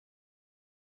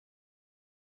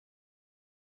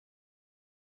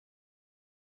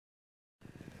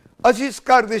Aziz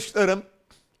kardeşlerim,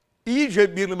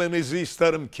 iyice bilmenizi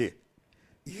isterim ki,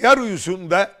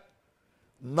 yeryüzünde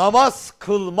namaz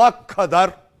kılmak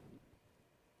kadar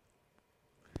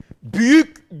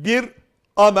büyük bir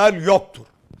amel yoktur.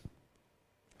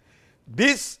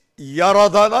 Biz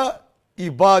Yaradan'a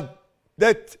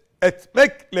ibadet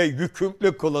etmekle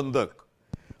yükümlü kılındık.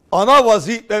 Ana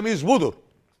vazifemiz budur.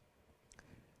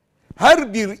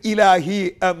 Her bir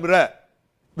ilahi emre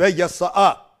ve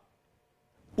yasağa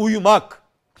uymak,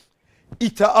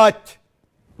 itaat,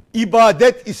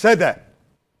 ibadet ise de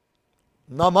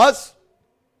namaz,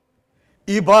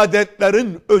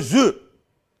 ibadetlerin özü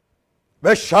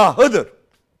ve şahıdır.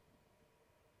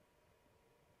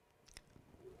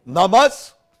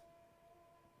 Namaz,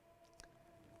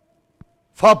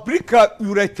 fabrika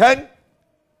üreten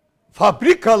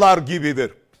fabrikalar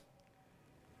gibidir.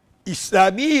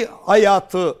 İslami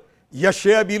hayatı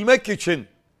yaşayabilmek için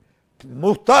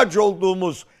muhtaç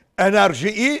olduğumuz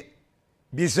enerjiyi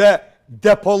bize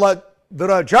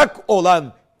depolandıracak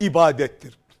olan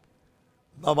ibadettir.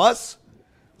 Namaz,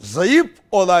 zayıf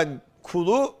olan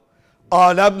kulu,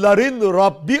 alemlerin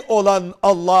Rabbi olan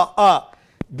Allah'a,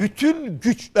 bütün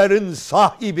güçlerin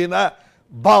sahibine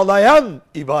bağlayan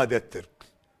ibadettir.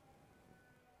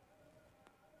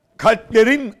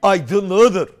 Kalplerin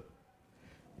aydınlığıdır,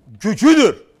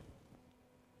 gücüdür.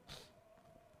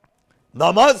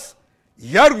 Namaz,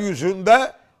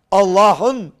 yeryüzünde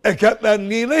Allah'ın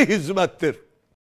egemenliğine hizmettir.